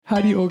How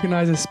do you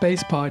organize a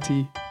space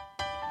party?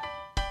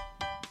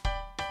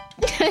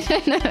 I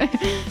don't know.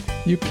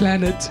 You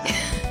plan it.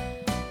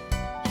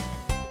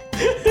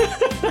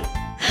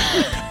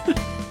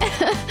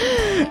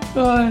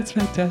 Oh, that's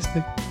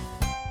fantastic.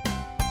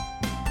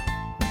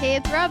 Hey,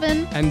 it's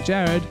Robin. And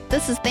Jared.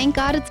 This is Thank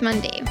God It's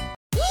Monday.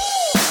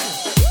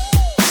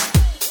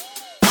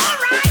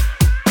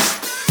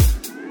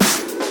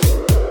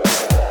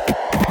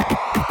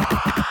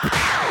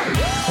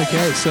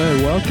 Okay, so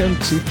welcome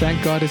to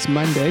Thank God It's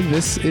Monday.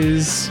 This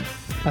is,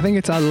 I think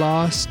it's our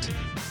last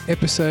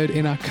episode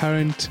in our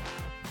current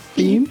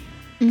theme,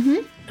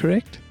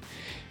 correct?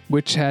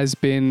 Which has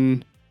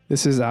been,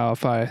 this is our,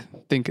 I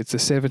think it's the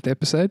 7th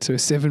episode, so we're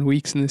 7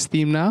 weeks in this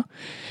theme now.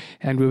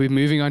 And we'll be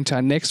moving on to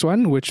our next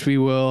one, which we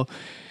will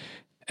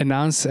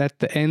announce at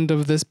the end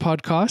of this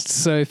podcast.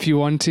 So if you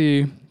want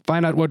to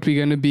find out what we're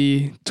going to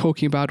be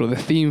talking about or the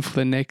theme for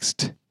the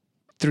next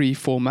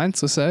 3-4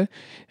 months or so,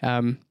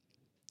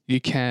 you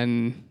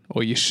can,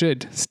 or you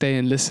should, stay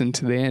and listen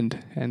to the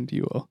end and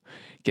you will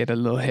get a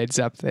little heads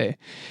up there.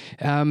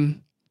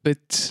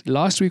 But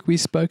last week we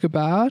spoke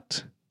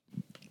about...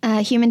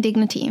 Human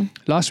dignity.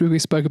 Last week we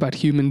spoke about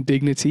human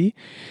dignity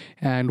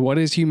and what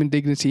is human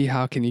dignity,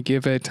 how can you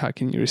give it, how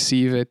can you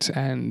receive it,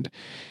 and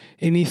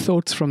any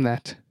thoughts from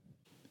that?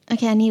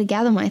 Okay, I need to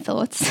gather my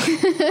thoughts.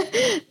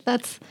 I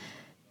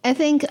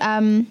think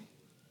I'm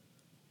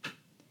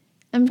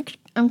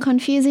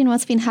confusing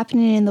what's been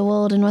happening in the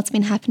world and what's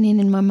been happening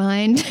in my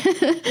mind.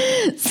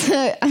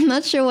 So I'm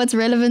not sure what's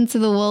relevant to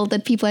the world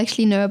that people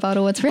actually know about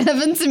or what's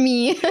relevant to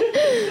me.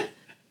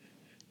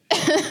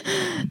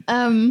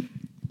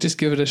 Just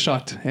give it a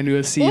shot and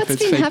we'll see if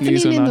it's fake news or not. What's been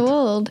happening in the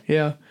world?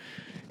 Yeah.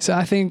 So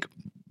I think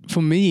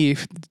for me,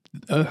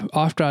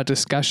 after our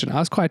discussion, I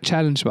was quite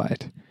challenged by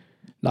it.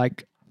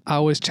 Like, I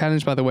was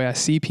challenged by the way I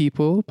see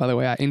people, by the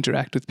way I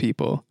interact with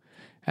people.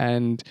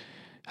 And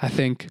I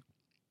think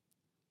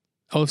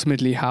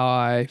ultimately how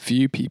I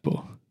view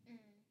people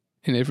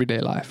in everyday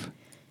life.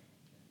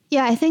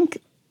 Yeah, I think,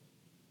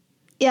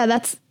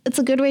 it's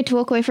a good way to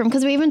walk away from,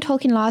 because we were even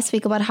talking last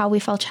week about how we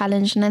felt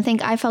challenged, and I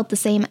think I felt the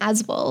same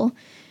as well.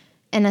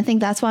 And I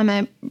think that's why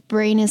my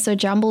brain is so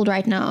jumbled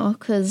right now,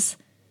 because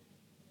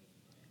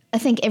I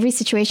think every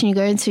situation you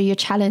go into, you're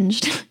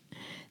challenged.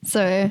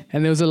 And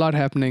there was a lot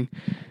happening.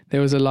 There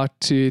was a lot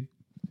to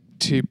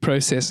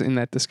process in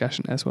that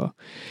discussion as well.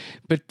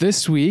 But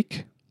this week,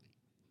 do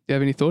you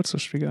have any thoughts or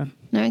should we go on?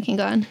 No, we can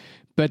go on.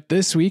 But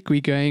this week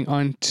we're going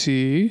on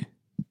to...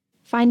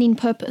 finding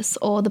purpose,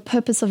 or the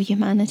purpose of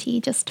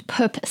humanity, just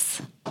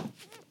purpose.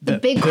 The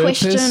big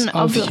purpose question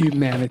of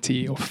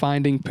humanity, or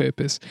finding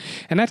purpose.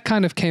 And that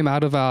kind of came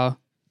out of our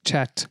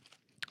chat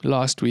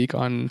last week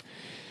on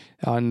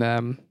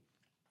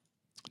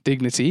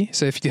dignity.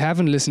 So if you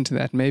haven't listened to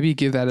that, maybe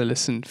give that a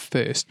listen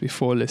first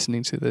before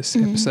listening to this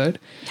episode.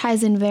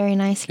 Ties in very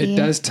nicely. It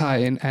does tie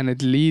in, and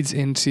it leads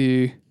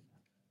into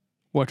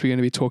what we're going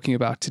to be talking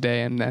about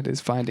today, and that is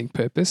finding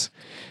purpose.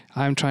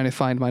 I'm trying to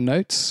find my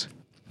notes.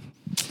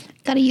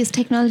 Got to use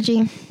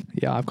technology.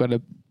 Yeah, I've got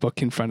a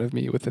book in front of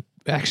me with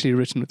actually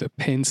written with a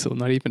pencil,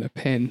 not even a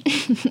pen.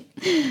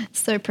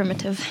 So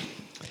primitive.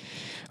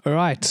 All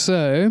right,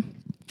 so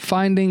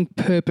finding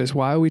purpose.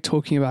 Why are we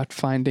talking about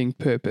finding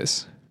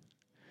purpose?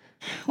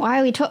 Why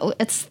are we talking?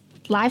 It's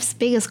life's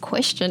biggest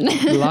question.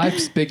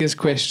 Life's biggest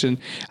question.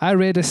 I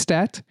read a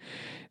stat.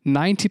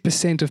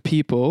 90% of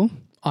people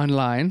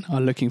online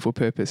are looking for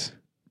purpose.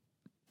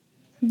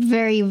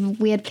 Very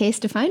weird place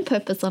to find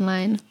purpose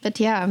online, but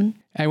yeah.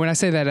 And when I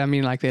say that, I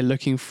mean like they're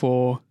looking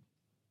for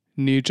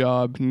new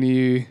job,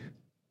 new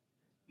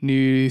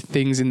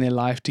things in their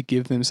life to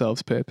give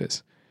themselves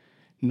purpose.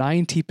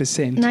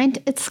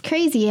 90%. It's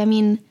crazy. I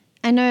mean,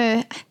 I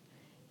know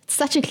it's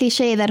such a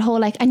cliche, that whole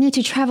like, I need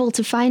to travel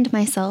to find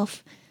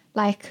myself.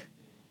 Like,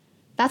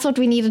 that's what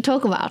we need to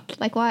talk about.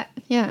 Like, why?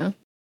 Yeah.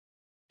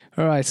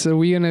 All right. So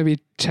we're going to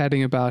be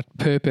chatting about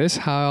purpose,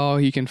 how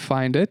you can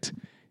find it,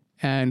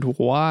 and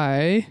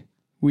why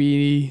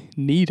we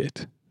need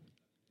it.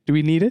 Do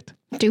we need it?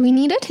 Do we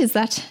need it? Is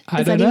that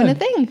even a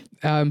thing?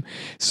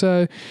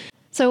 So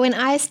when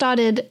I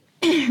started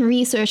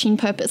researching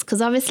purpose,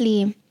 because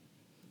obviously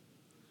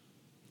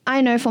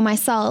I know for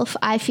myself,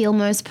 I feel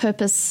most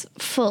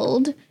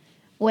purpose-filled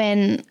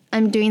when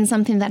I'm doing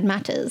something that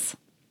matters,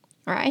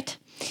 right?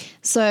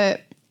 So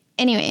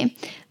anyway,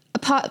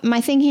 my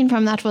thinking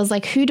from that was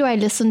like, who do I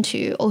listen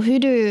to, or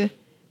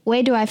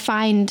where do I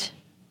find,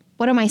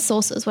 what are my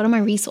sources? What are my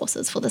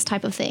resources for this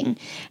type of thing?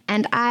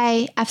 And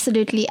I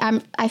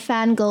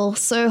fangirl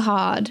so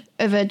hard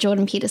over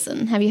Jordan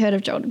Peterson. Have you heard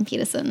of Jordan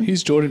Peterson?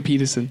 Who's Jordan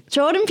Peterson?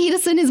 Jordan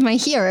Peterson is my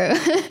hero.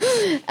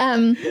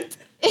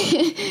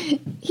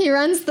 He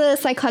runs the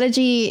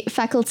psychology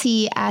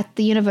faculty at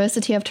the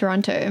University of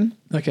Toronto.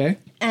 Okay.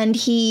 And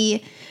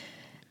he...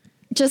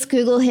 just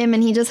Google him,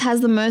 and he just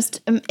has the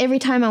most, every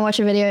time I watch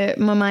a video,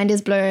 my mind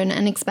is blown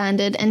and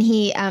expanded. And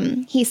he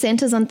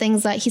centers on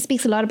things like, he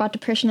speaks a lot about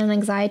depression and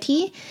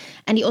anxiety.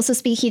 And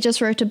he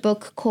just wrote a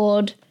book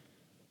called...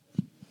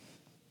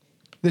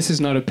 This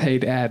is not a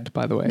paid ad,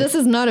 by the way. This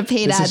is not a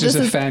paid ad. This is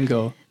just a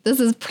fangirl. This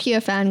is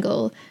pure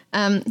fangirl.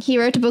 He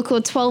wrote a book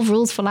called 12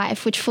 Rules for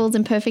Life, which falls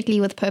in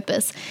perfectly with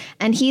purpose.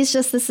 And he's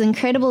just this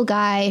incredible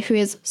guy who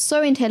is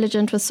so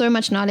intelligent with so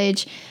much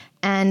knowledge,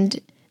 and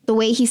the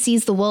way he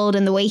sees the world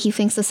and the way he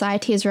thinks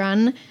society is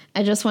run,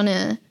 I just want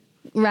to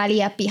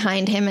rally up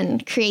behind him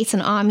and create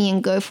an army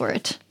and go for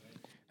it.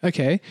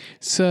 Okay.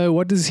 So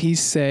what does he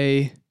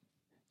say?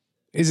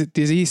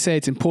 Does he say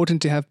it's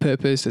important to have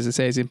purpose? Does it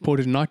say it's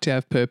important not to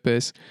have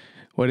purpose?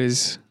 What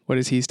is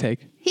his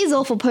take? He's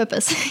all for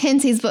purpose,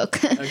 hence his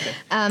book. Okay.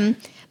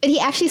 But he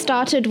actually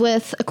started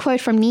with a quote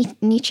from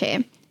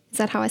Nietzsche. Is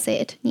that how I say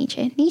it?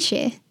 Nietzsche.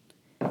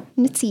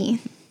 Nietzsche.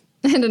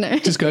 I don't know.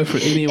 Just go for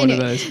any one of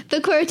those.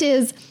 The quote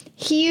is,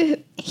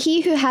 he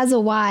who has a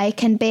why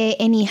can bear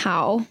any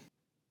how.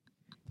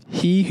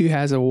 He who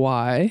has a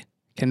why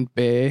can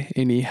bear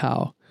any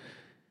how.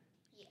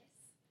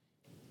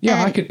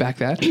 Yeah, I could back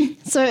that.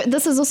 So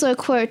this is also a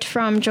quote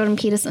from Jordan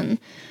Peterson.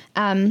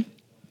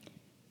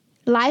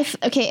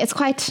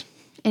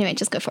 Anyway,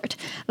 just go for it.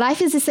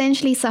 Life is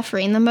essentially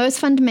suffering. The most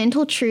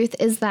fundamental truth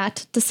is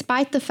that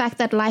despite the fact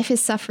that life is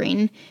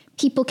suffering,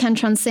 people can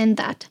transcend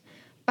that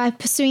by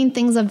pursuing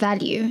things of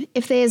value.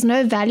 If there is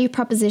no value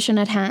proposition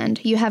at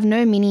hand, you have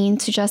no meaning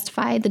to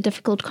justify the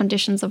difficult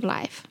conditions of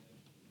life.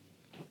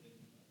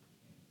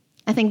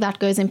 I think that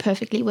goes in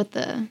perfectly with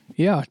the...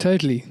 Yeah,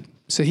 totally.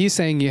 So he's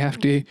saying you have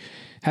to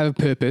have a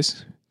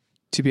purpose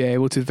to be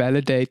able to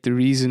validate the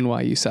reason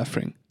why you're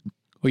suffering,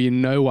 or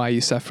why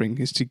you're suffering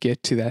is to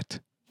get to that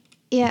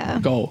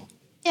goal.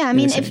 Yeah, I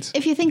mean,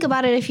 if you think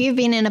about it, if you've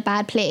been in a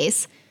bad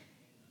place,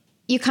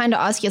 you kind of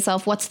ask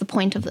yourself, what's the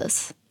point of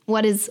this?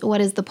 What is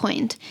the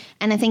point?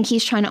 And I think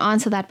he's trying to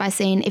answer that by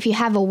saying, if you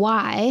have a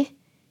why,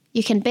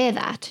 you can bear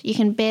that. You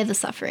can bear the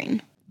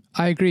suffering.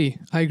 I agree.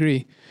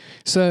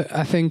 So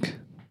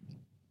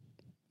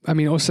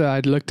also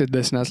I'd looked at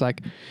this and I was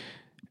like,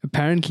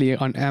 apparently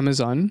on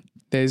Amazon,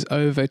 there's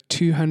over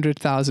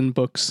 200,000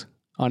 books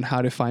on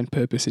how to find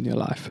purpose in your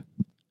life.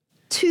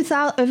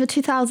 Over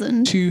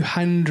 2,000?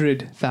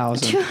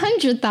 200,000.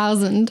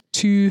 200,000?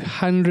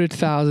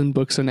 200,000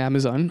 books on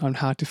Amazon on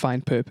how to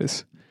find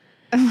purpose.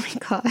 Oh my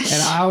gosh.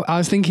 And I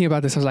was thinking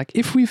about this. I was like,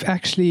 if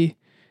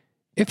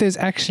there's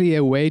actually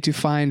a way to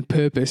find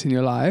purpose in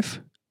your life,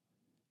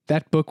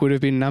 that book would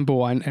have been number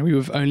one, and we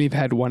would have only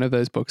had one of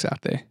those books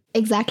out there.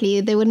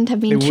 Exactly. There wouldn't have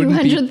been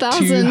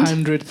 200,000.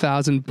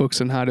 200,000 books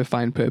on how to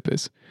find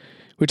purpose,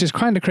 which is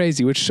kind of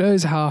crazy, which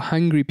shows how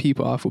hungry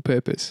people are for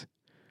purpose.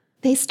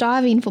 They're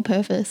starving for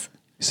purpose,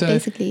 so,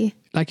 basically.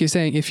 Like you're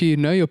saying, if you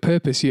know your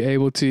purpose, you're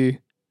able to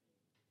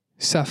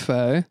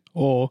suffer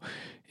or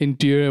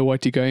endure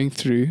what you're going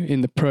through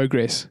in the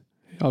progress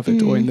of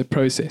it or in the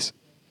process.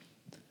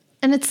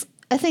 And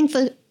I think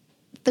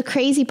the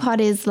crazy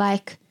part is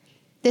like,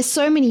 there's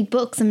so many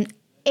books and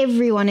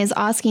everyone is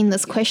asking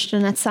this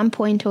question at some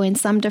point or in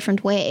some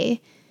different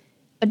way,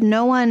 but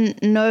no one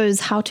knows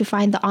how to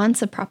find the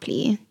answer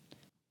properly.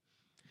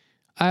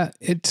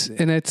 It's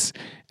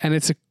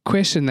a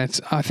question that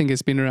I think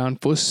has been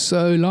around for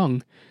so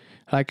long.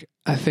 Like,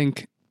 I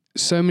think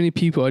so many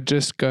people are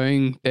just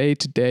going day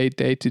to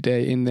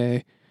day in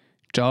their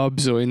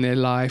jobs or in their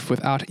life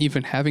without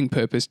even having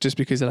purpose, just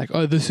because they're like,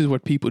 oh, this is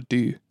what people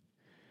do.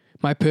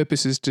 My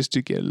purpose is just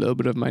to get a little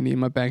bit of money in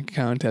my bank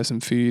account, have some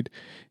food,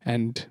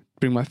 and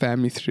bring my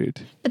family through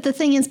it. But the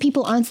thing is,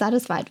 people aren't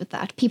satisfied with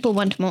that. People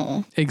want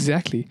more.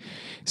 Exactly.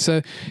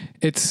 So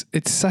it's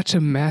such a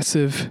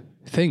massive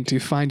thing to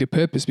find your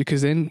purpose,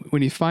 because then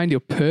when you find your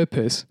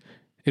purpose,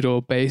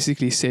 it'll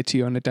basically set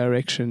you on a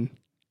direction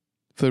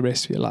for the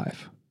rest of your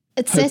life.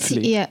 It sets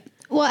you, yeah.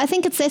 Well, I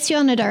think it sets you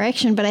on a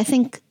direction, but I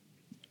think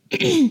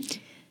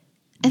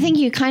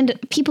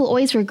people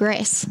always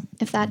regress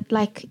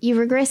you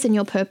regress in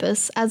your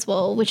purpose as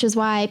well, which is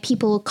why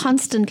people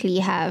constantly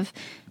have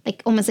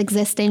like almost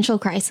existential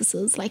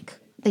crises. Like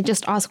they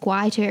just ask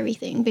why to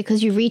everything,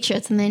 because you reach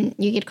it and then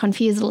you get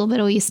confused a little bit,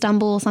 or you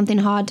stumble, something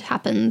hard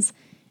happens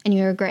and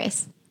you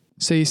regress.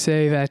 So you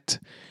say that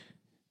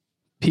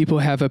people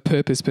have a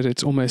purpose, but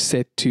it's almost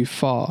set too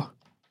far.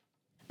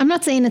 I'm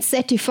not saying it's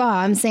set too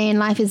far. I'm saying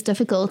life is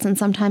difficult and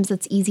sometimes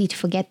it's easy to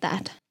forget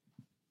that.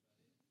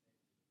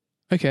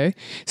 Okay,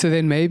 so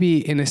then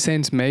maybe, in a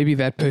sense, maybe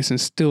that person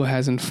still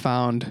hasn't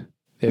found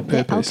their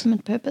purpose. Their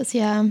ultimate purpose,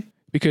 yeah.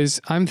 Because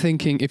I'm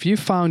thinking, if you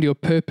found your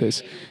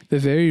purpose, the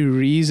very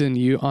reason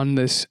you're on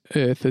this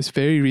earth, this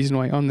very reason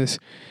why you're on this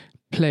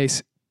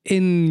place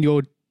in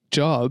your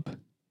job,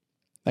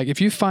 like if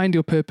you find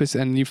your purpose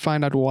and you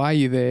find out why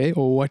you're there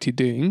or what you're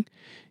doing,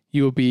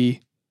 you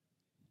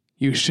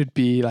should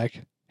be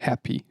like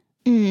happy.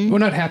 Well,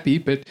 not happy,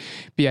 but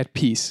be at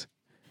peace.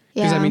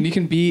 Because, Yeah. you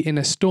can be in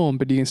a storm,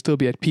 but you can still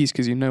be at peace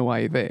because you know why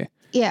you're there.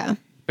 Yeah.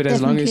 But as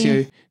long as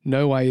you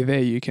know why you're there,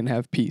 you can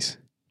have peace.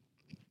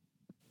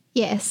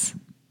 Yes.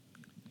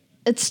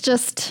 It's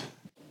just,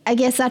 I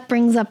guess that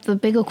brings up the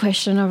bigger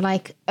question of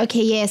like,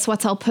 okay, yes,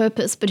 what's our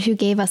purpose? But who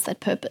gave us that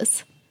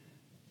purpose?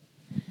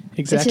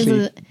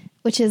 Exactly.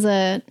 Which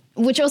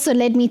also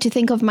led me to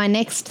think of my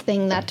next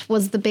thing that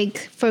was the big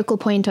focal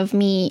point of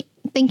me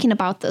thinking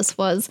about this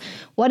was,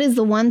 what is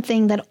the one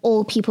thing that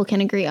all people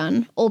can agree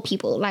on? All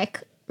people,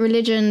 like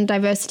religion,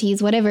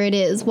 diversities, whatever it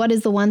is. What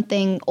is the one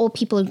thing all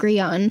people agree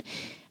on?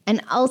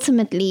 And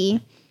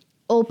ultimately,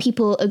 all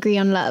people agree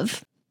on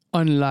love.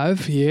 On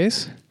love,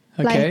 yes.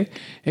 Okay.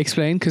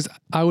 Explain, because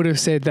I would have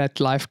said that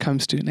life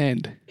comes to an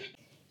end.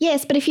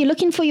 Yes, but if you're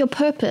looking for your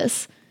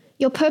purpose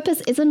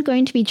isn't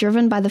going to be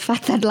driven by the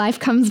fact that life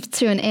comes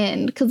to an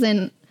end, because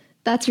then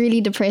that's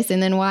really depressing.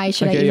 Then why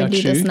should I even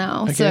do this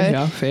now? Okay,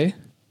 so fair.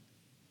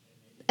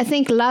 I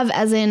think love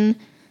as in,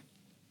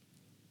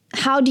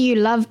 how do you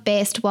love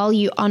best while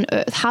you're on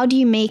earth? How do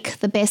you make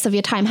the best of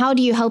your time? How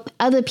do you help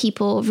other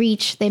people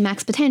reach their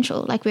max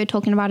potential, like we were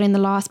talking about in the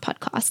last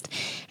podcast?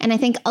 And I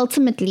think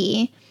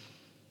ultimately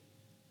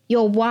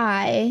your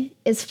why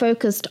is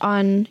focused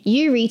on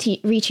you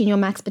reaching your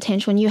max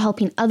potential and you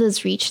helping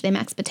others reach their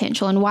max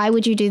potential. And why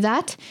would you do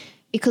that?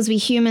 Because we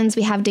humans,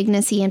 we have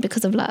dignity, and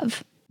because of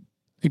love.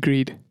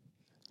 Agreed.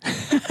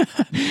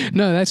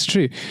 No, that's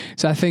true.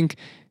 So I think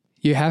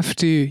you have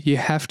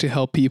to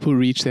help people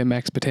reach their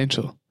max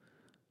potential.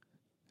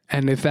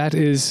 And if that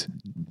is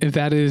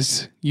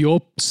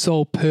your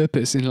sole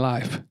purpose in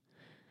life,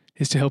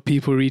 is to help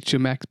people reach your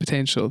max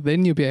potential,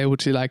 then you'll be able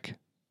to, like,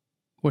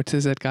 what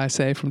does that guy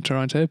say from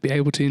Toronto? Be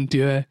able to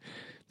endure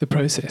the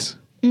process.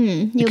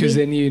 Because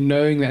then you're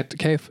knowing that,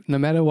 okay, no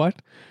matter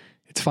what,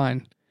 it's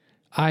fine.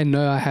 I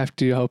know I have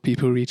to help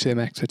people reach their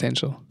max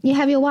potential. You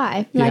have your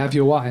why. You have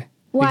your why.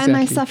 Why am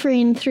I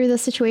suffering through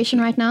this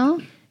situation right now?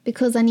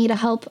 Because I need to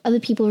help other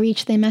people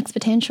reach their max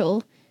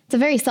potential. It's a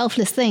very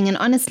selfless thing. And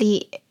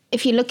honestly,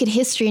 if you look at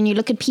history and you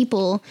look at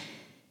people,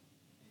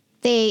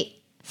 they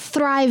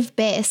thrive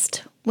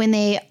best when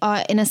they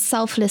are in a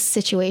selfless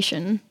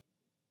situation.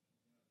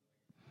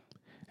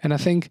 And I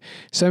think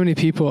so many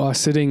people are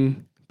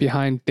sitting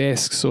behind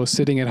desks or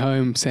sitting at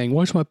home saying,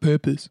 what's my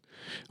purpose?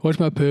 What's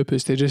my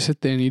purpose? They just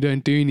sit there and you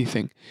don't do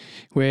anything.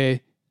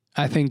 Where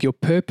I think your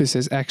purpose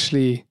is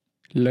actually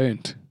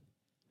learned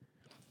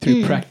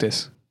through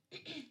practice.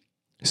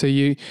 So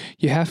you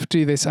have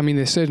to, there's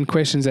certain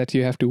questions that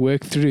you have to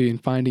work through in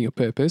finding your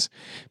purpose,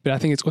 but I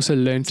think it's also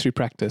learned through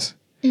practice.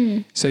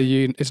 So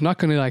it's not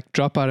going to like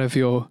drop out of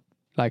your,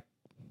 like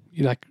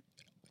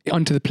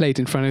onto the plate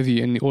in front of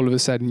you, and all of a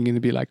sudden you're going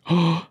to be like,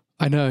 oh,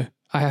 I know,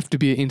 I have to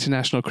be an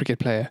international cricket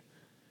player.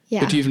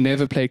 Yeah. But you've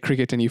never played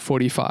cricket and you're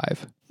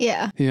 45.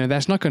 Yeah.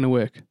 That's not going to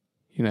work.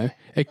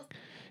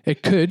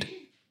 It could,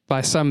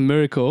 by some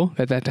miracle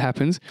that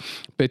happens,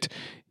 but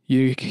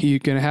you're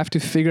going to have to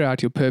figure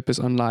out your purpose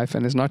on life,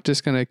 and it's not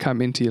just going to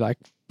come into you like,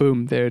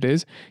 boom, there it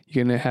is.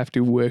 You're going to have to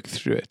work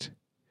through it.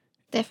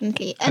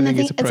 Definitely. And I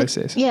think it's a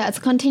process. It's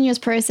a continuous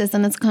process,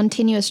 and it's a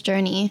continuous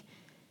journey,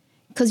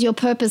 because your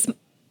purpose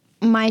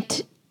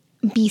might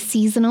be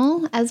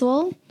seasonal as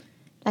well,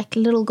 like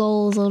little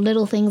goals or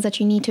little things that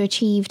you need to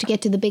achieve to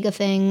get to the bigger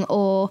thing,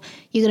 or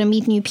you're going to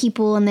meet new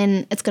people and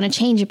then it's going to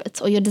change a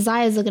bit, or your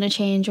desires are going to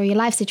change, or your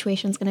life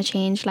situation is going to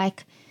change.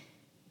 Like,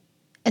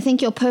 I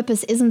think your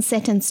purpose isn't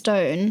set in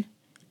stone,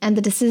 and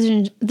the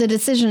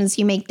decisions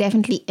you make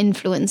definitely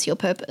influence your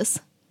purpose.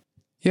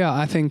 Yeah,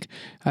 I think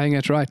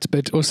that's right.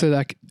 But also,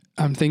 like,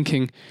 I'm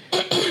thinking,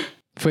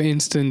 for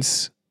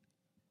instance,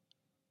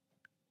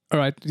 all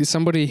right,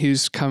 somebody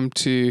who's come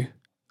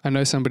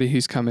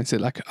and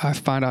said, like, I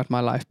found out my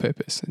life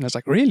purpose. And I was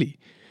like, really?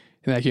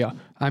 And like, yeah,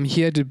 I'm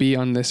here to be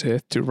on this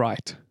earth to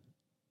write.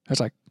 I was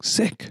like,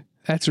 sick.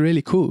 That's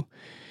really cool.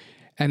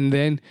 And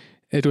then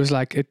it was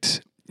like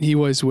he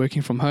was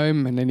working from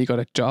home, and then he got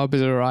a job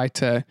as a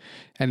writer.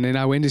 And then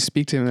I went to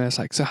speak to him, and I was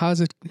like, so how's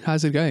it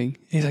going?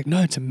 And he's like,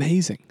 no, it's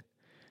amazing.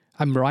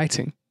 I'm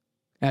writing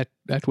at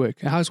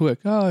work. How's work?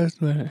 Oh,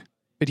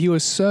 but he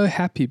was so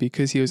happy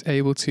because he was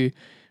able to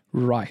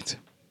write.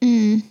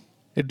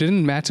 It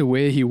didn't matter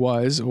where he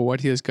was or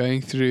what he was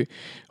going through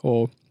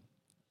or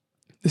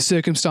the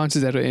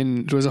circumstances that were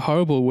in. It was a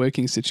horrible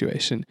working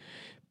situation,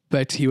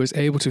 but he was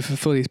able to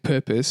fulfill his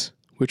purpose,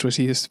 which was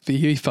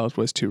he felt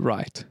was to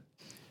write.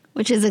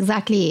 Which is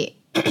exactly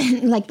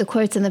like the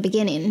quotes in the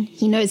beginning.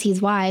 He knows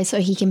his why, so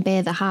he can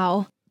bear the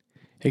how.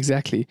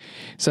 Exactly.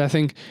 So I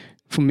think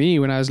for me,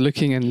 when I was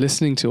looking and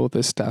listening to all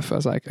this stuff, I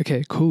was like,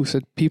 okay, cool.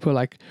 So people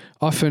like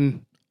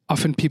often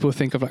people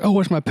think of like, oh,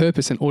 what's my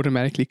purpose? And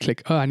automatically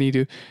click, oh, I need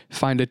to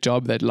find a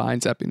job that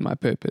lines up in my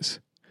purpose,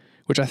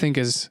 which I think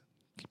is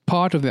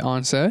part of the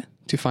answer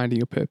to finding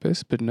your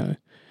purpose. But no,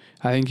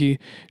 I think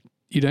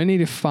you don't need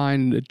to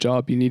find a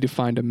job. You need to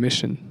find a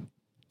mission,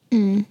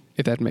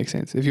 if that makes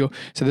sense.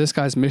 So this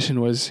guy's mission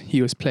was he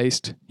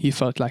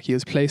felt like he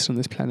was placed on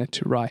this planet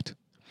to write.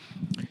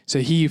 So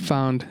he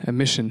found a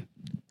mission,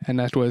 and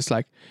that was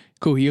like,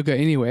 cool, he'll go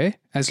anywhere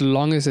as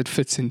long as it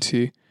fits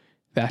into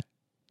that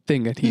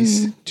thing that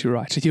he's to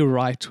write. So he'll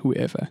write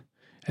whoever,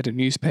 at a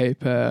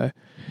newspaper,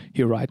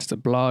 he'll write as a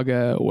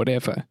blogger or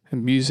whatever, a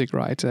music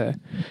writer.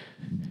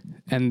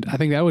 And I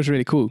think that was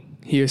really cool.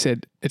 He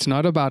said, it's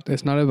not about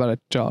a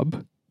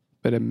job,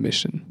 but a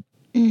mission.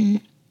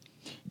 And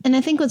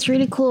I think what's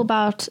really cool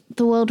about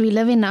the world we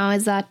live in now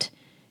is that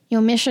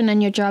your mission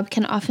and your job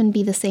can often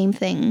be the same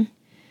thing.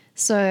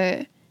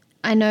 So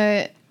I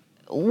know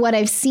what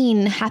I've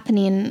seen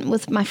happening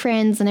with my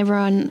friends and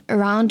everyone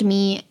around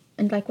me,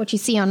 and like what you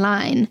see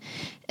online,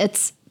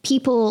 it's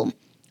people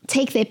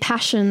take their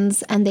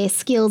passions and their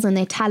skills and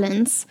their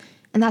talents,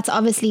 and that's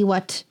obviously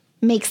what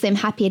makes them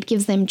happy. It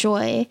gives them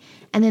joy.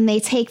 And then they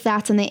take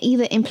that and they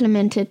either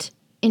implement it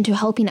into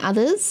helping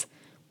others,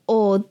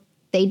 or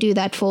they do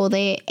that for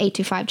their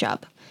 8-to-5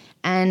 job.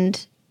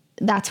 And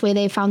that's where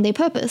they found their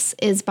purpose,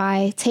 is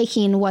by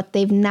taking what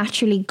they've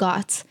naturally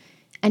got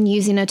and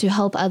using it to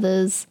help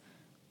others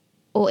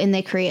or in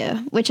their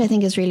career, which I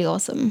think is really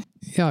awesome.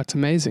 Yeah, it's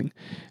amazing.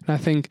 And I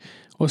think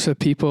also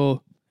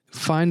people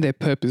find their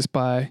purpose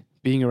by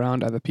being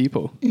around other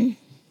people.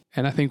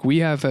 And I think we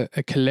have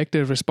a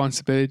collective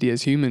responsibility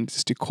as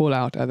humans to call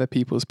out other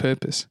people's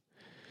purpose.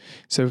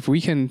 So if we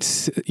can,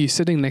 you're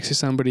sitting next to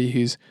somebody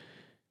who's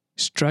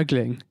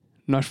struggling,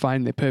 not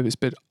finding their purpose,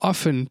 but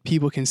often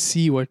people can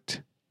see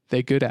what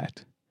they're good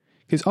at.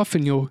 Because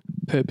often your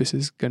purpose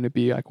is going to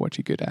be like what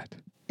you're good at.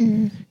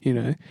 You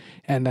know,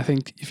 and I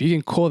think if you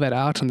can call that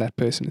out on that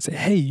person and say,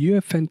 hey, you're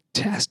a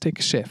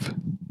fantastic chef.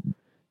 And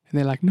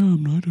they're like, no,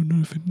 I'm not. I don't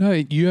know if no,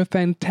 you're a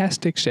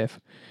fantastic chef.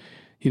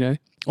 You know,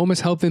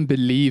 almost help them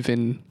believe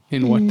in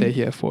what they're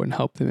here for and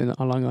help them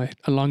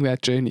along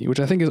that journey, which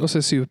I think is also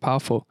super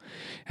powerful.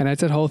 And it's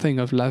that whole thing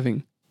of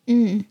loving.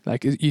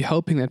 Like you're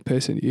helping that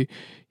person,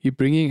 you're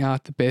bringing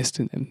out the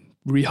best in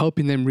them,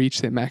 helping them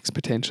reach their max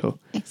potential.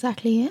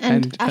 Exactly.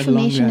 And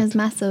affirmation is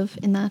massive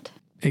in that.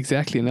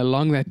 Exactly. And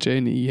along that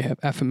journey, you have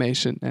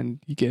affirmation and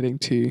you're getting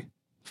to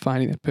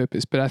finding that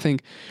purpose. But I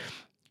think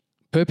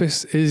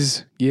purpose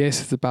is,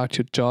 yes, it's about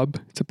your job.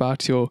 It's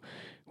about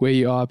where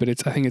you are, but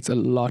I think it's a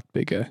lot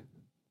bigger.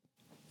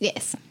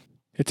 Yes.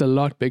 It's a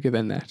lot bigger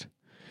than that.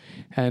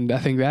 And I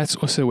think that's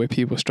also where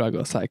people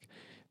struggle. It's like,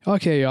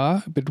 okay,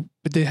 yeah, but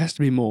there has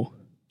to be more.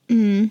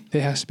 There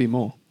has to be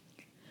more.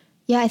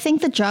 Yeah, I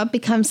think the job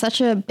becomes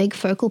such a big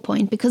focal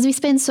point because we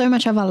spend so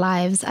much of our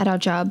lives at our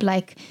job,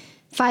 like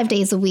 5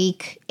 days a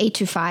week,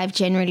 8-to-5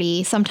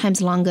 generally,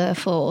 sometimes longer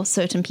for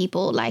certain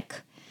people.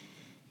 Like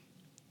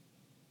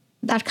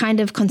that kind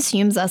of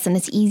consumes us, and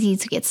it's easy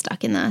to get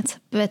stuck in that.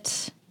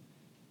 But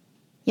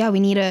yeah,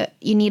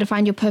 you need to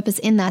find your purpose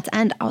in that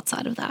and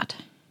outside of that.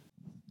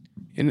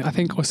 And I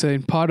think also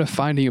in part of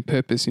finding your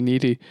purpose, you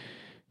need to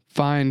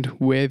find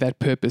where that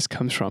purpose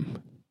comes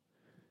from.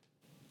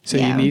 So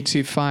you need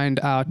to find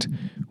out,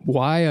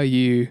 why are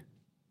you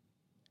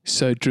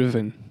so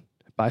driven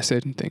by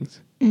certain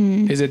things?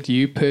 Is it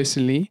you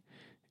personally?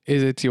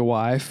 Is it your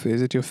wife?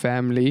 Is it your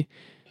family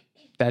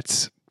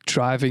that's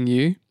driving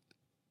you?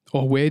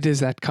 Or where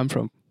does that come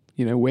from?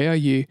 You know, where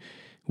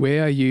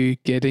are you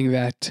getting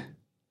that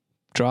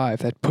drive,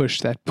 that push,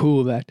 that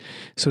pull, that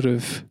sort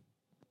of,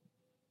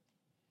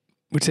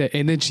 would say,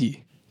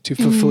 energy to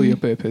fulfill your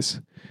purpose?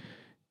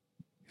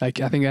 Like,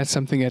 I think that's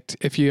something that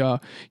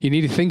you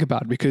need to think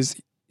about, because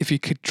if you're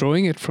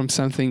drawing it from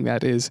something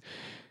that is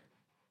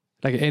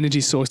like an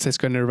energy source that's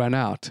going to run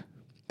out,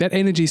 that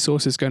energy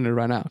source is going to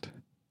run out,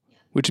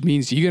 which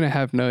means you're going to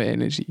have no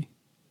energy.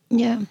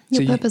 Yeah,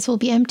 your purpose will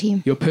be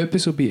empty. Your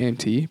purpose will be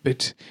empty,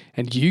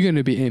 and you're going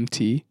to be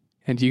empty,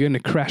 and you're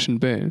going to crash and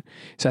burn.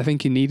 So I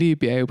think you need to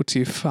be able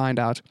to find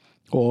out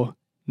or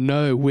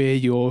know where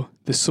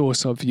the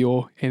source of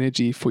your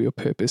energy for your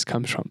purpose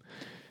comes from.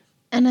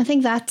 And I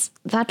think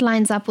that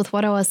lines up with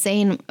what I was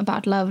saying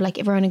about love. Like,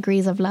 everyone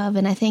agrees of love,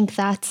 and I think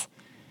that,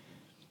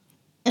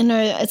 I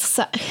know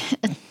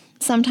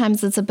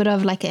sometimes it's a bit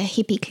of like a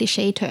hippie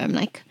cliche term,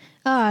 like,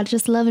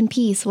 just love and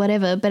peace,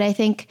 whatever. But I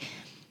think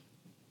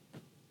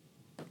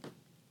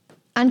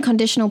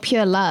unconditional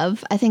pure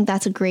love, I think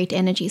that's a great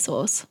energy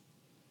source.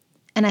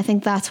 And I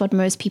think that's what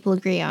most people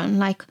agree on.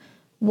 Like,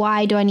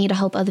 why do I need to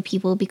help other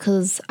people?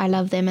 Because I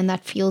love them and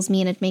that fuels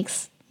me and it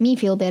makes me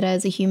feel better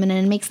as a human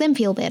and it makes them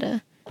feel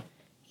better,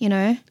 you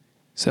know?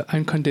 So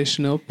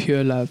unconditional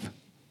pure love.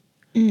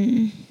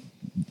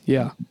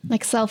 Yeah.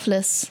 Like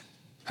selfless.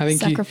 I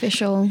think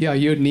sacrificial.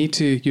 You need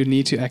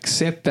to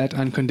accept that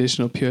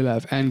unconditional pure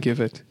love and give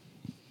it.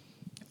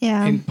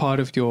 Yeah. In part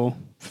of your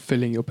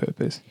fulfilling your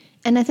purpose.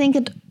 And I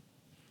think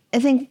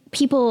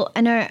people,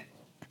 I know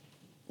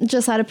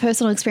just out of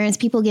personal experience,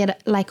 people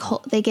get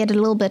they get a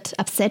little bit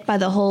upset by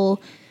the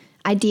whole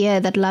idea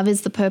that love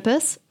is the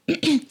purpose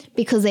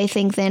because they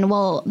think then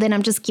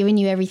I'm just giving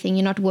you everything.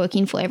 You're not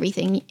working for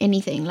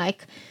anything.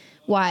 Like,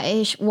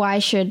 why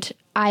should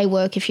I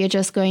work if you're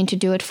just going to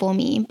do it for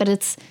me?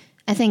 But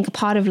I think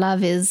part of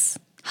love is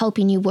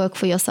helping you work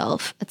for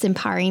yourself. It's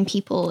empowering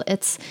people.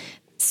 It's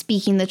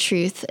speaking the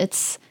truth.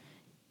 It's,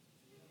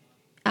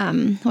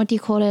 what do you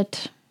call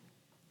it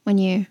when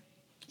you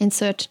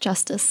insert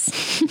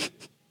justice?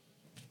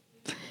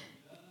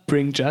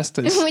 Bring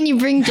justice. When you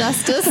bring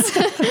justice.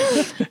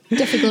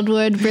 Difficult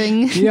word,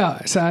 bring.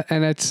 Yeah, so,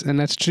 and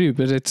that's true,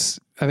 but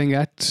I think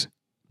that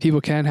people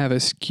can have a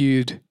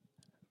skewed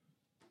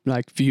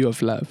like view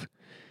of love.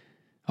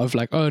 Of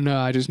like, oh no,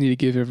 I just need to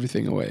give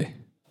everything away.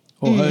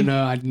 Or oh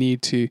no, I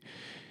need to,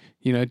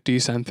 do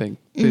something.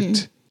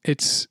 But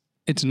it's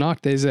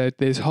not.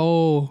 There's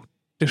whole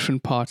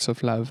different parts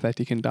of love that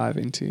you can dive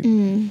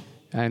into.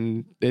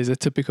 And there's a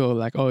typical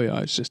like, oh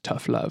yeah, it's just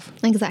tough love.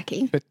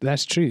 Exactly. But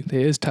that's true. There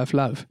is tough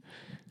love.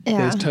 Yeah.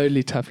 There's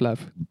totally tough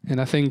love. And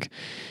I think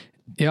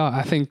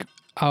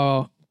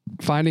our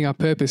finding our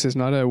purpose is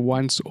not a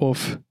once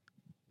off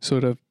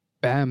sort of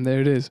bam,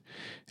 there it is.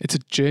 It's a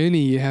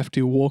journey you have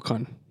to walk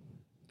on.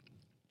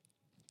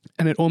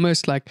 And it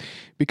almost like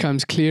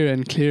becomes clearer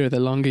and clearer the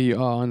longer you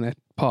are on that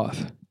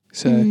path.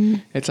 So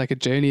it's like a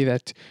journey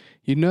that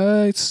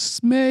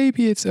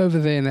maybe it's over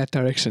there in that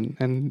direction,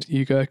 and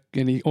you go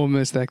and you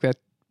almost like that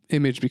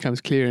image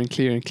becomes clearer and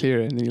clearer and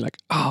clearer, and then you're like,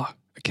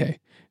 okay,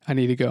 I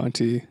need to go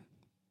onto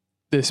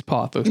this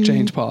path or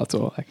change paths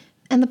or like.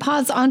 And the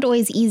paths aren't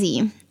always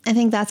easy. I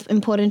think that's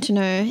important to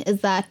know,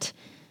 is that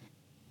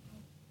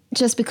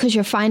just because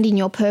you're finding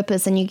your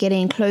purpose and you're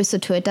getting closer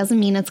to it doesn't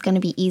mean it's going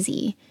to be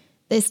easy.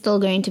 There's still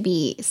going to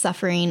be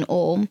suffering,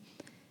 or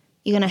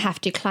you're going to have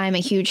to climb a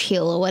huge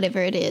hill or whatever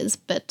it is,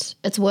 but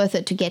it's worth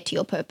it to get to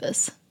your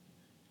purpose,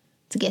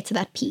 to get to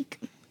that peak.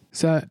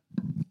 So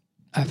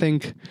I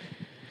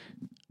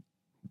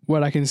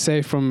what I can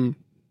say from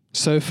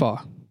so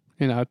far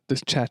in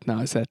this chat now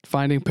is that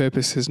finding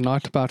purpose is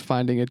not about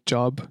finding a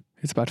job.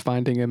 It's about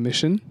finding a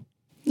mission.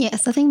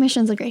 Yes, I think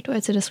mission's a great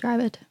word to describe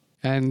it.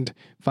 And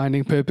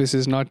finding purpose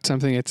is not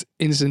something that's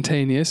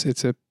instantaneous.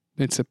 It's a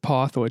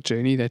path or a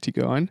journey that you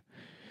go on.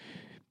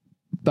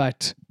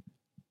 But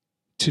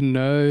to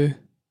know,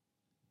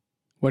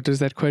 what does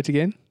that quote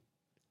again?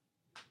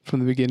 From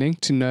the beginning,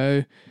 to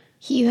know.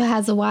 He who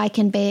has a why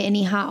can bear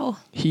any how.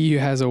 He who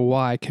has a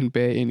why can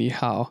bear any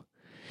how.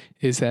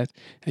 Is that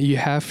you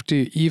have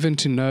to, even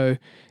to know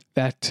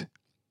that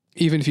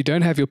even if you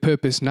don't have your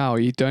purpose now,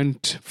 you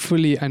don't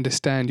fully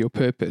understand your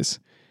purpose,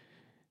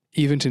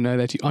 even to know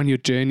that you're on your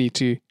journey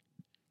to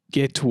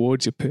get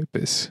towards your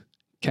purpose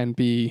can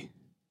be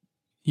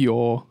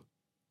your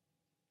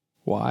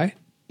why.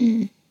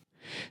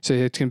 So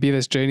it can be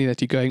this journey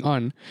that you're going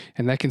on,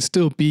 and that can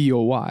still be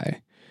your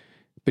why,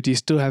 but you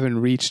still haven't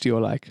reached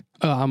your like,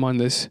 I'm on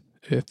this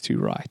earth to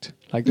write.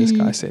 Like this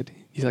guy said,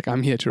 he's like,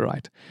 I'm here to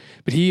write.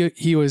 But I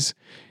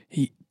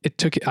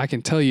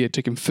can tell you, it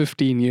took him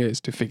 15 years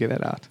to figure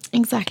that out.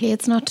 Exactly.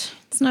 It's not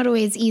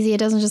always easy. It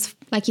doesn't just,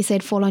 like you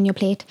said, fall on your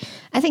plate.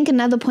 I think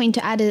another point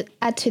to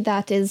add to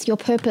that is your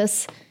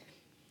purpose.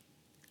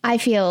 I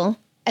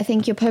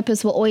think your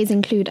purpose will always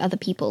include other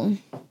people.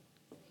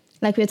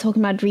 Like we were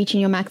talking about reaching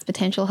your max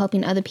potential,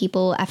 helping other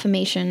people,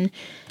 affirmation.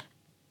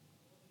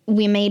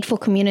 We're made for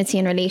community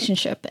and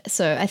relationship.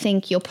 So I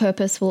think your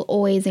purpose will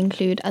always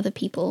include other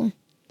people.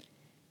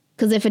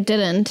 Because if it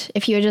didn't,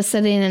 if you were just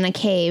sitting in a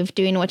cave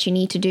doing what you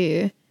need to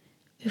do,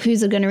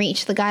 who's it going to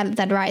reach? The guy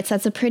that writes,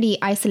 that's a pretty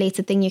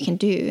isolated thing you can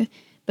do.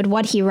 But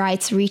what he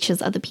writes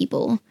reaches other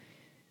people.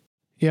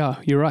 Yeah,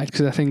 you're right.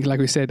 Because I think,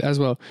 like we said as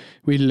well,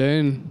 we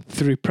learn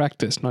through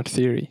practice, not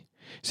theory.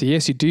 So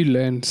yes, you do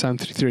learn some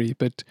through theory,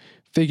 but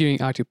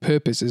figuring out your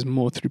purpose is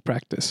more through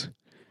practice.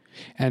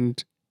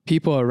 And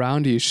people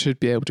around you should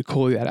be able to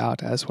call that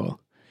out as well.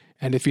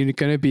 And if you're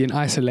going to be in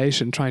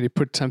isolation trying to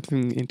put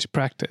something into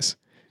practice,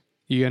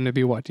 you're going to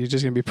be what? You're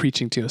just going to be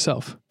preaching to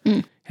yourself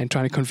and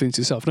trying to convince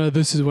yourself, no,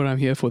 this is what I'm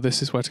here for.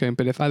 This is what's going.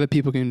 But if other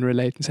people can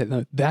relate and say,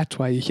 no, that's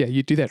why you're here.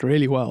 You do that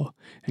really well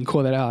and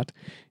call that out,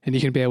 and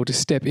you can be able to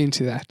step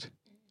into that,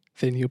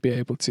 then you'll be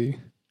able to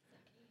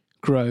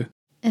grow.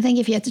 I think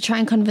if you had to try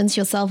and convince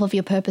yourself of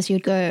your purpose,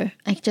 you'd go,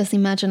 I could just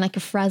imagine like a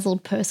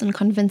frazzled person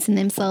convincing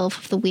themselves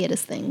of the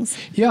weirdest things.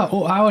 Yeah,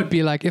 or I would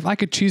be like, if I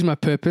could choose my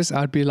purpose,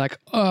 I'd be like,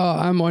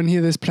 I'm on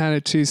here this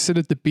planet to sit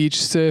at the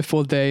beach, surf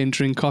all day and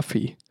drink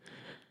coffee.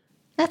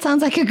 That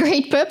sounds like a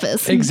great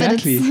purpose.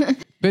 Exactly.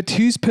 But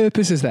whose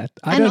purpose is that?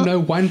 I don't know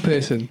one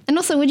person. And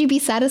also, would you be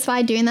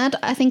satisfied doing that?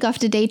 I think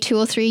after day 2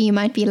 or 3, you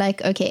might be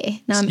like,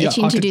 okay, now I'm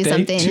itching to do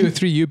something. After day 2 or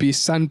 3, you'd be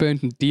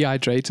sunburnt and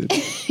dehydrated.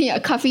 Yeah,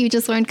 coffee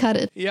just won't cut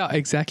it. Yeah,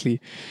 exactly.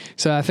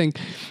 So I think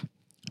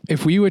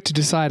if we were to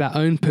decide our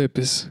own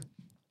purpose,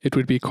 it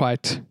would be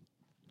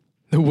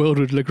the world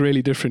would look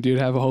really different. You'd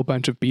have a whole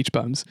bunch of beach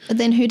bums. But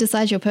then who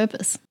decides your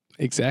purpose?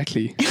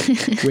 Exactly.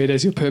 Where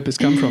does your purpose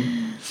come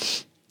from?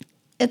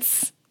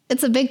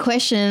 It's a big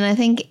question, and I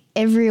think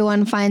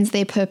everyone finds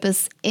their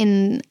purpose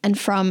in and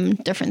from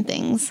different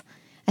things.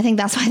 I think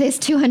that's why there's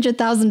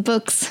 200,000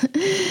 books,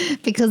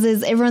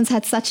 because everyone's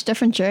had such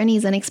different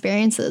journeys and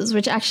experiences,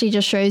 which actually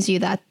just shows you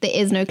that there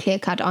is no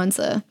clear-cut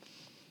answer.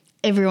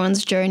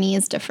 Everyone's journey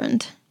is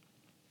different,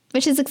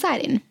 which is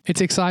exciting. It's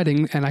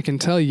exciting, and I can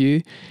tell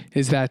you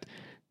is that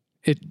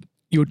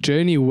your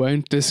journey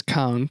won't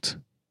discount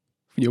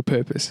your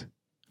purpose.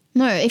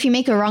 No, if you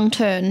make a wrong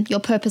turn, your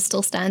purpose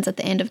still stands at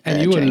the end of the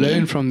journey. And you will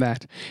learn from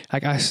that.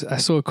 Like I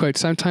saw a quote,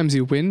 sometimes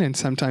you win and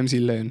sometimes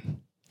you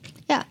learn.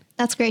 Yeah,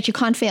 that's great. You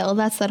can't fail.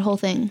 That's that whole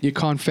thing. You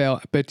can't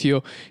fail, but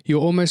you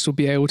almost will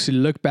be able to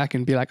look back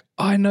and be like,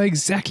 I know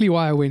exactly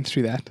why I went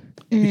through that.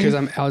 Because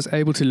I was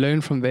able to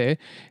learn from there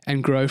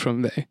and grow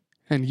from there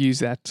and use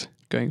that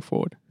going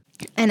forward.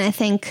 And I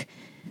think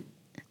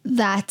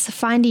that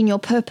finding your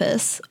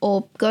purpose,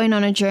 or going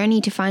on a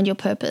journey to find your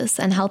purpose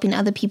and helping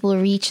other people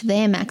reach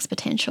their max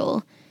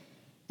potential,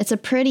 it's a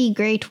pretty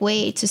great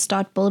way to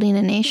start building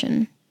a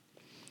nation.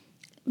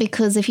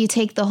 because if you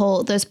take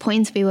those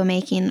points we were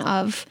making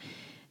of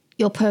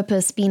your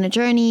purpose being a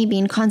journey,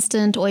 being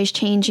constant, always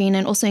changing,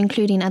 and also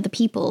including other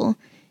people,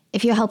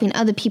 if you're helping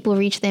other people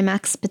reach their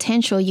max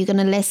potential, you're going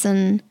to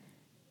lessen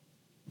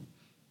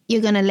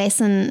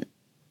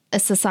a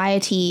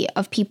society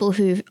of people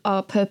who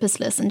are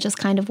purposeless and just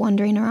kind of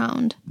wandering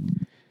around.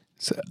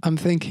 So I'm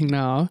thinking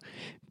now,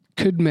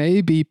 could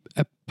maybe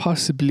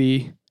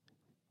possibly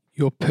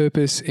your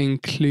purpose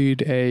include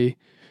the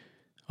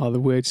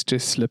words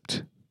just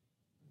slipped.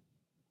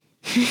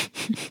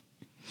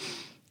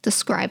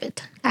 Describe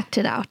it. Act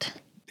it out.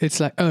 It's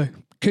like,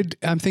 could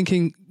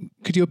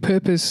your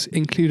purpose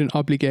include an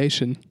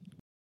obligation?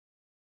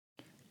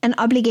 An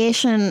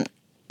obligation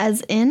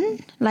as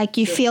in, like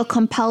you feel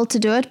compelled to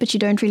do it, but you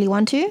don't really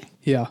want to?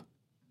 Yeah.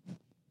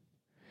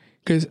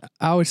 Because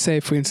I would say,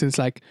 for instance,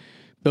 like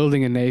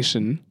building a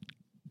nation,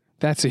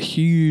 that's a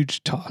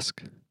huge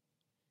task.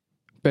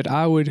 But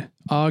I would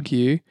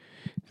argue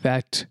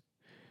that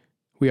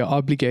we are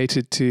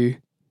obligated to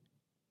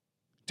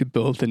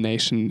build the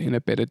nation in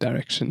a better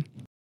direction.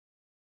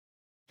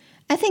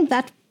 I think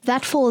that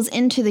falls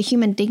into the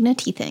human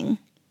dignity thing.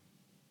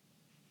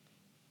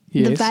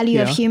 Yes, the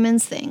value of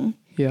humans thing.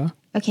 Yeah.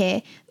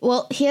 Okay.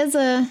 Well, here's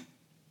a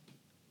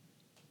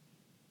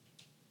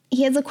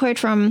quote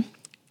from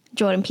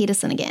Jordan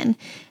Peterson again.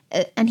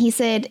 And he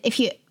said,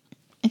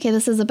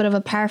 this is a bit of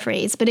a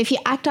paraphrase, but if you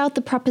act out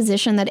the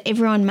proposition that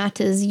everyone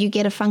matters, you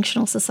get a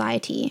functional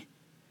society.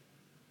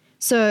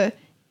 So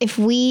if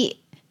we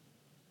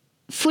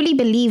fully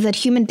believe that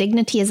human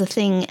dignity is a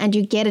thing and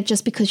you get it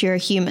just because you're a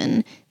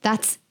human,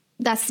 that's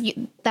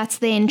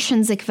their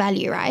intrinsic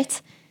value, right?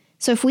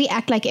 So if we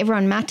act like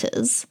everyone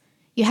matters,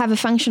 you have a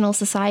functional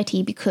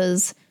society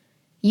because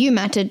you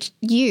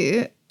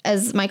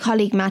as my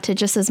colleague mattered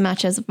just as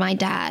much as my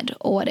dad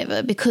or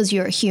whatever, because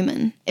you're a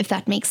human, if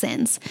that makes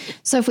sense.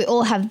 So if we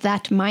all have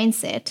that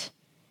mindset,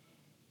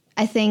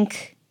 I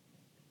think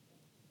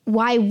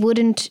why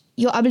wouldn't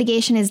your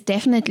obligation is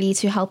definitely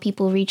to help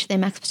people reach their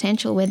max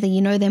potential, whether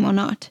you know them or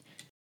not.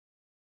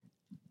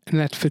 And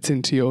that fits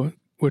into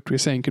what we're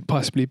saying could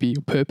possibly be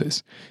your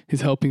purpose,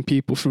 is helping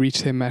people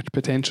reach their max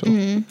potential.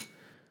 Mm.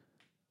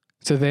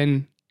 So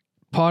then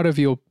part of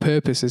your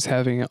purpose is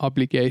having an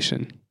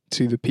obligation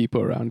to the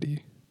people around you.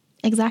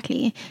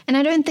 Exactly. And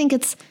I think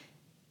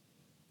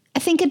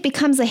it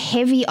becomes a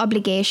heavy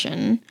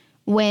obligation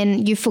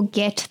when you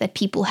forget that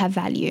people have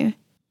value.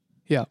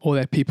 Yeah, or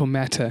that people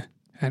matter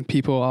and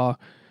people are,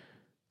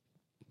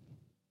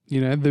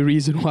 the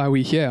reason why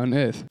we're here on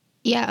earth.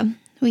 Yeah,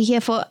 we're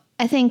here for,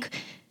 I think,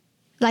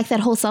 like that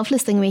whole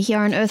selfless thing, we're here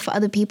on earth for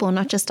other people,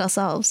 not just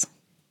ourselves.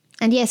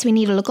 And yes, we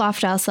need to look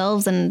after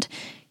ourselves and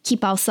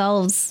keep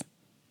ourselves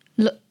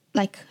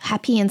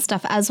happy and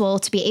stuff as well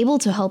to be able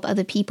to help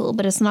other people,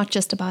 but it's not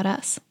just about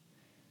us.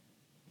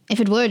 If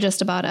it were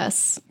just about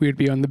us, we'd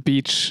be on the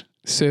beach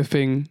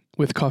surfing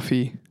with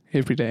coffee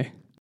every day.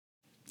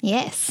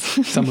 Yes.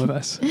 Some of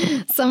us.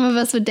 Some of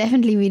us would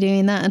definitely be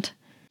doing that.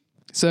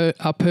 So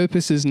our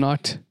purpose is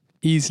not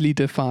easily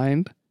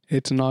defined.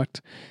 It's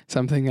not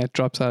something that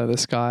drops out of the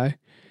sky,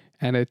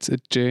 and it's a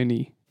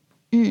journey.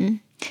 Mm.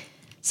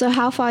 So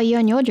how far are you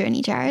on your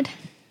journey, Jared?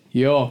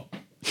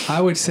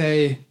 I would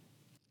say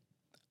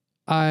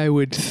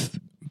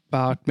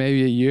about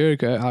maybe a year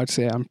ago, I would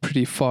say I'm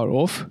pretty far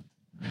off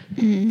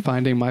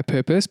finding my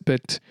purpose.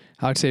 But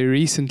I would say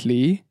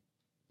recently,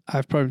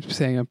 I've probably been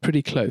saying I'm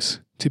pretty close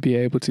to be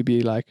able to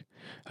be like,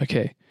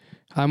 okay,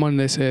 I'm on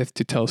this earth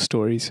to tell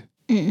stories.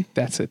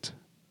 That's it.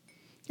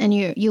 And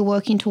you're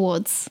working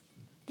towards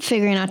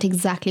figuring out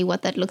exactly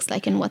what that looks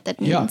like and what that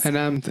means. Yeah,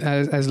 and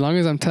as long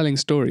as I'm telling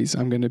stories,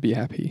 I'm going to be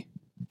happy.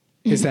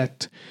 Is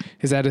that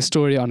a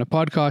story on a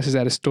podcast? Is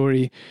that a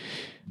story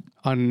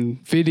on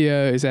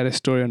video? Is that a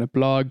story on a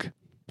blog?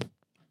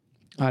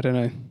 I don't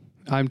know.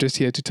 I'm just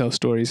here to tell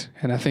stories.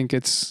 And I think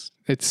it's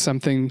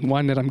something,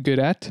 one, that I'm good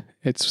at.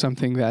 It's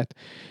something that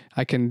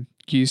I can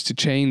use to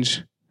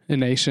change a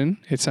nation.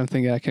 It's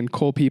something that I can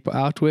call people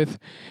out with.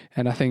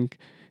 And I think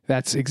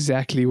that's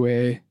exactly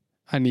where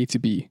I need to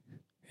be,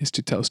 is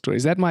to tell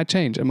stories. That might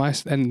change.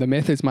 And the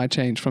methods might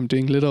change from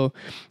doing little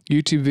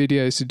YouTube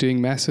videos to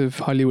doing massive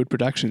Hollywood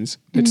productions.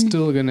 It's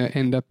still going to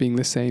end up being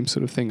the same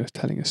sort of thing of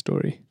telling a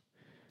story.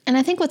 And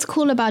I think what's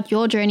cool about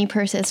your journey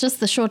process, just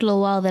the short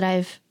little while that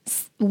I've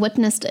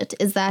witnessed it,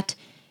 is that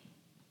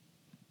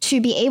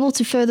to be able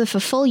to further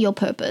fulfill your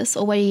purpose,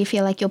 or where you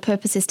feel like your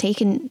purpose is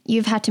taken,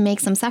 you've had to make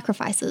some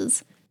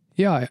sacrifices.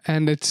 Yeah,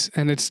 and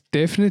it's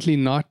definitely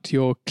not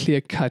your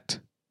clear cut,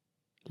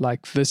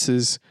 like this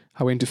is,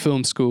 I went to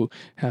film school,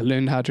 and I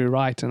learned how to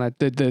write, and I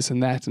did this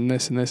and that and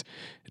this and this.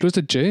 It was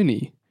a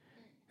journey.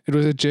 It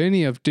was a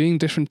journey of doing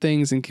different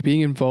things and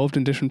being involved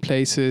in different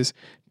places,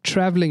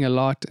 traveling a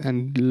lot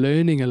and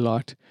learning a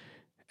lot,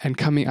 and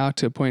coming out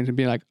to a point and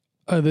being like,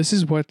 oh, these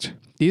are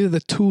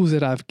the tools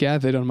that I've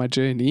gathered on my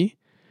journey.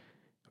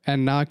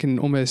 And now I can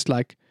almost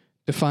like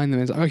define them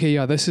as, okay,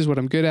 yeah, this is what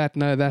I'm good at.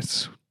 No,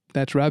 that's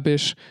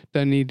rubbish.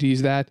 Don't need to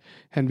use that.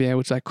 And be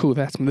able to like, cool,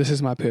 this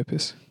is my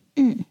purpose.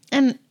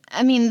 And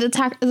I mean,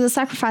 the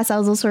sacrifice I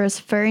was also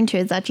referring to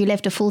is that you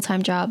left a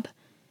full-time job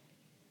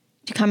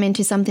to come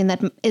into something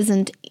that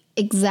isn't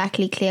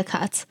exactly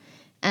clear-cut.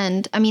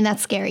 And I mean,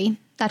 that's scary.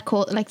 That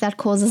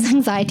causes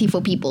anxiety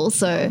for people.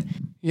 So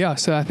yeah,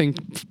 so I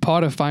think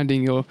part of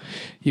finding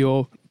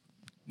your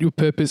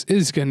purpose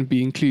is going to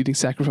be including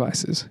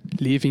sacrifices.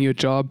 Leaving your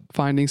job,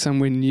 finding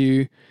somewhere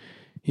new,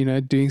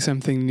 doing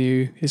something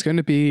new is going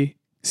to be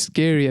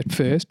scary at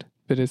first,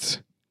 but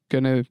it's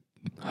going to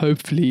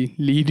hopefully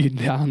lead you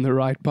down the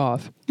right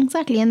path.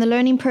 Exactly. And the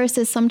learning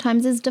process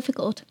sometimes is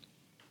difficult,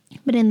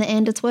 but in the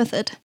end, it's worth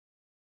it.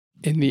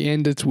 In the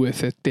end, it's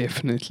worth it.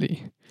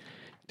 Definitely.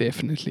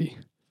 Definitely.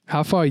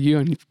 How far are you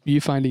on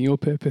you finding your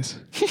purpose?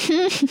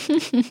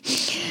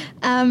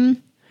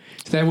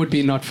 That would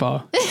be not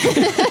far.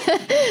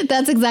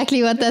 That's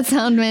exactly what that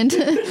sound meant.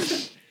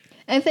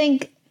 I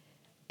think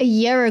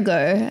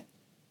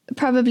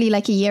probably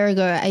like a year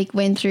ago, I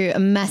went through a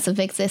massive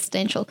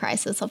existential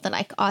crisis of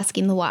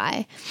asking the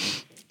why.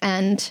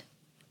 And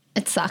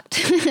it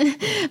sucked.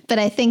 But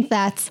I think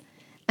that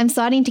I'm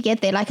starting to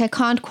get there. I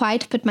can't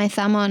quite put my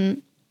thumb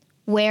on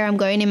where I'm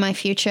going in my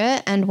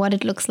future and what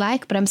it looks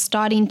like, but I'm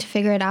starting to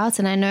figure it out.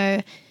 And I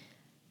know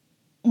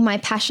my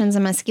passions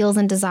and my skills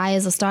and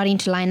desires are starting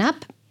to line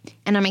up.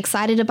 And I'm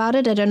excited about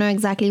it. I don't know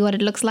exactly what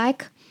it looks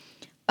like,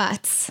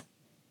 but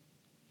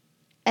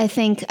I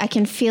think I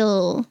can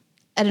feel,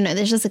 I don't know,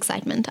 there's just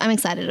excitement. I'm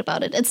excited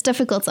about it. It's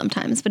difficult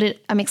sometimes, but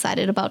I'm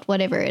excited about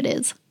whatever it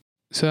is.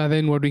 So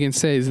then what we can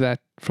say is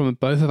that from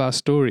both of our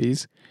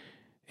stories,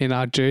 in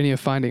our journey of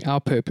finding our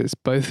purpose,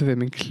 both of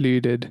them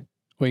include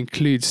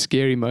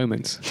scary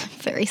moments.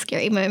 Very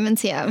scary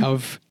moments, yeah.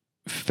 Of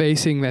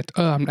facing that,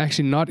 I'm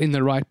actually not in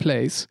the right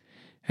place,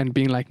 and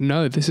being like,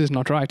 no, this is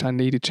not right. I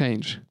need to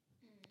change.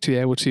 To be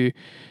able to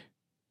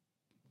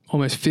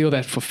almost feel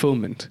that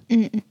fulfillment.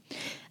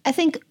 I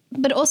think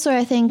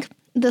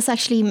this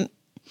actually,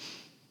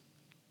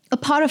 a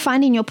part of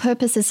finding your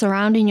purpose is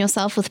surrounding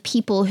yourself with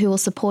people who will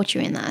support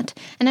you in that.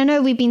 And I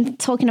know we've been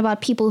talking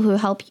about people who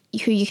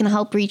you can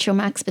help reach your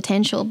max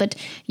potential, but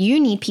you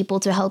need people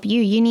to help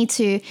you.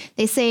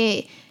 They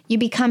say you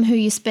become who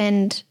you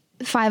spend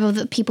 5 of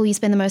the people you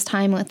spend the most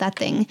time with, that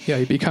thing. Yeah,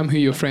 you become who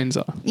your friends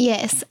are.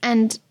 Yes.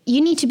 And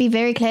you need to be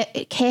very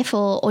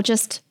careful or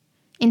just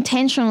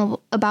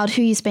intentional about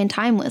who you spend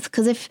time with.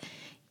 Because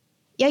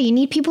you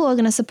need people who are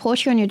going to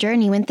support you on your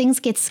journey. When things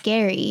get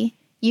scary,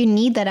 you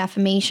need that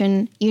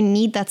affirmation. You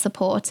need that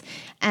support.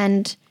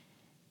 And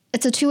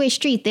it's a two-way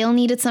street. They'll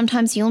need it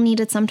sometimes. You'll need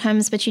it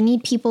sometimes. But you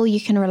need people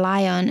you can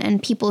rely on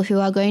and people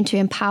who are going to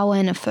empower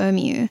and affirm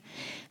you.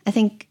 I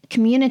think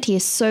community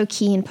is so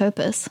key in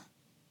purpose.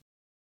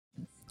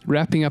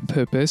 Wrapping up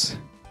purpose.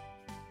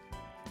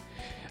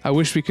 I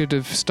wish we could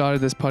have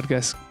started this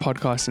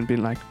podcast and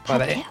been like, by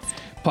the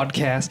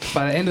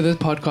end of this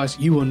podcast,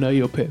 you will know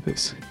your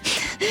purpose.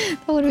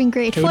 That would have been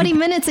great. 40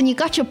 minutes and you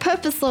got your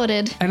purpose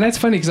sorted. And that's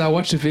funny because I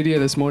watched a video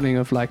this morning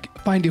of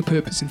find your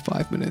purpose in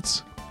 5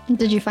 minutes.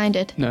 Did you find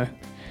it? No.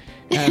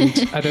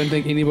 And I don't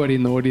think anybody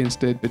in the audience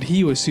did, but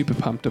he was super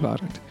pumped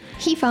about it.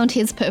 He found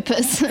his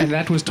purpose. And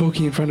that was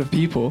talking in front of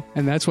people.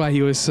 And that's why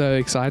he was so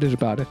excited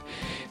about it.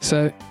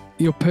 So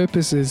your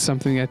purpose is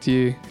something it's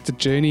a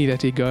journey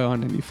that you go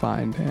on and you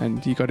find.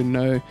 And you got to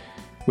know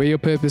where your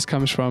purpose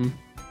comes from.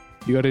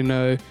 You got to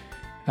know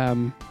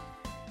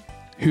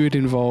who it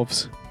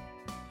involves.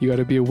 You got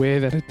to be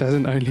aware that it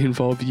doesn't only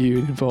involve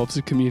you, it involves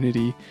the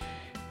community.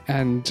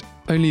 And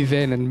only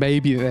then, and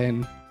maybe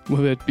then,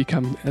 will it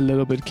become a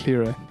little bit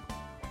clearer.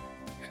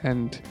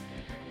 And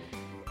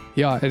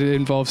yeah, it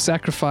involves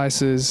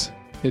sacrifices.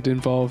 It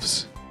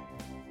involves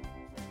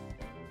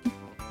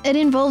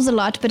a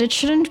lot, but it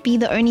shouldn't be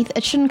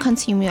it shouldn't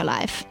consume your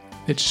life.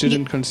 It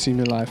shouldn't consume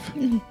your life.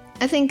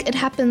 I think it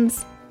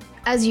happens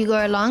as you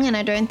go along, and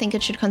I don't think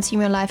it should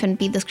consume your life and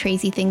be this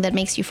crazy thing that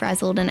makes you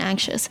frazzled and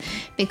anxious,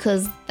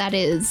 because that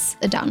is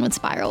a downward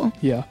spiral.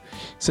 Yeah.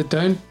 So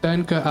don't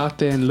go out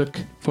there and look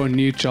for a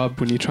new job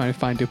when you're trying to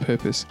find your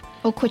purpose.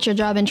 Or quit your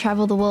job and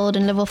travel the world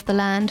and live off the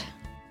land.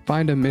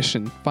 Find a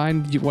mission.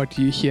 Find what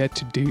you're here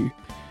to do.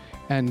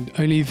 And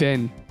only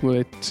then will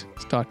it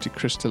start to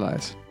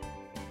crystallize.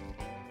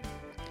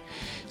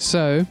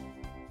 So,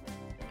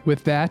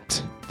 with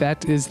that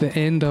is the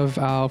end of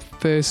our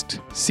first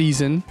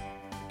season,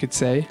 I could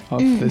say,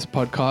 of this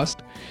podcast.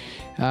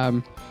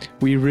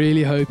 We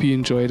really hope you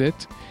enjoyed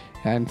it.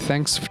 And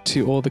thanks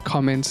to all the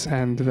comments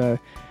and the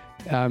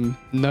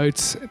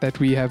notes that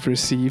we have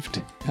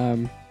received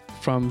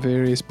from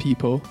various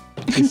people.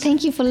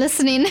 Thank you for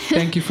listening.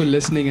 Thank you for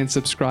listening and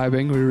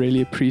subscribing. We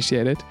really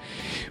appreciate it.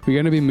 We're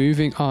going to be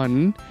moving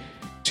on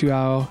to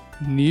our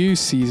new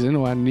season,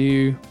 or our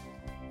new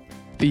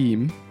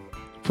theme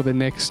for the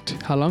next,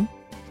 how long?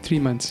 3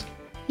 months.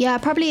 Yeah,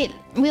 probably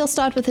we'll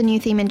start with a new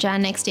theme in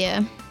Jan next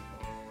year.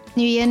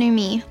 New year, new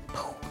me.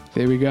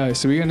 There we go.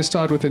 So we're going to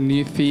start with a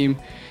new theme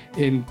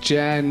in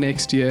Jan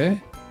next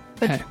year.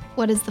 But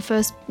what is the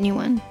first new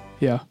one?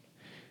 Yeah.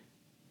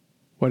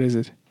 What is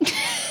it?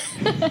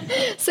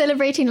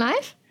 Celebrating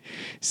life?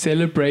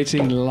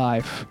 Celebrating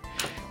life.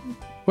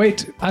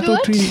 Wait, I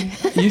thought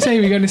you say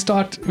we're only going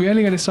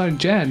to start in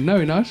Jan. No,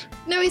 we're not.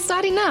 No, we're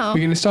starting now. We're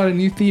going to start a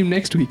new theme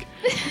next week.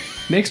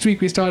 Next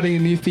week we're starting a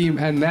new theme,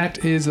 and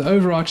that is the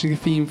overarching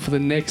theme for the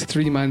next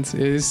 3 months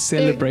is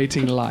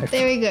celebrating life.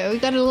 There we go. We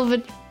got a little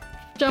bit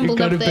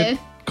jumbled up there. Bit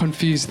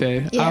confused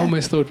there. Yeah. I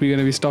almost thought we were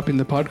going to be stopping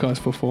the podcast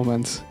for 4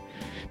 months.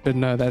 But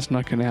no, that's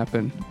not going to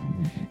happen.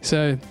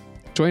 So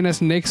join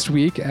us next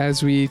week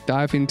as we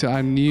dive into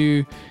our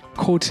new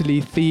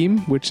quarterly theme,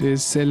 which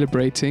is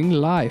celebrating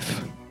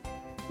life.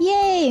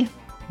 Yay!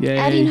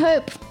 Adding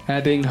hope.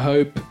 Adding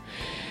hope.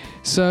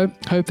 So,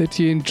 hope that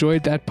you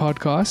enjoyed that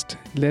podcast.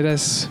 Let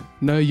us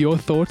know your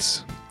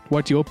thoughts,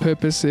 what your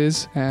purpose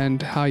is, and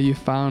how you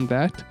found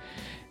that.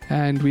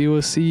 And we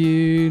will see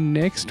you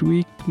next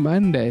week,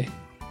 Monday.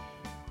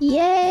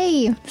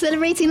 Yay!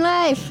 Celebrating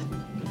life.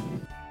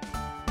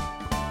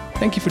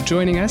 Thank you for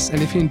joining us.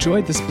 And if you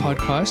enjoyed this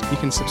podcast, you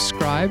can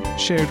subscribe,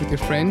 share it with your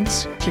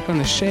friends, click on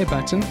the share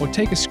button, or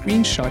take a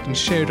screenshot and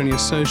share it on your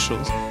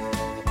socials.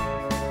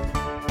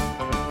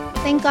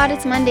 Thank God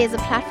It's Monday is a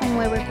platform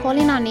where we're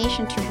calling our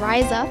nation to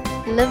rise up,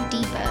 live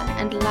deeper,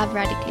 and love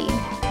radically.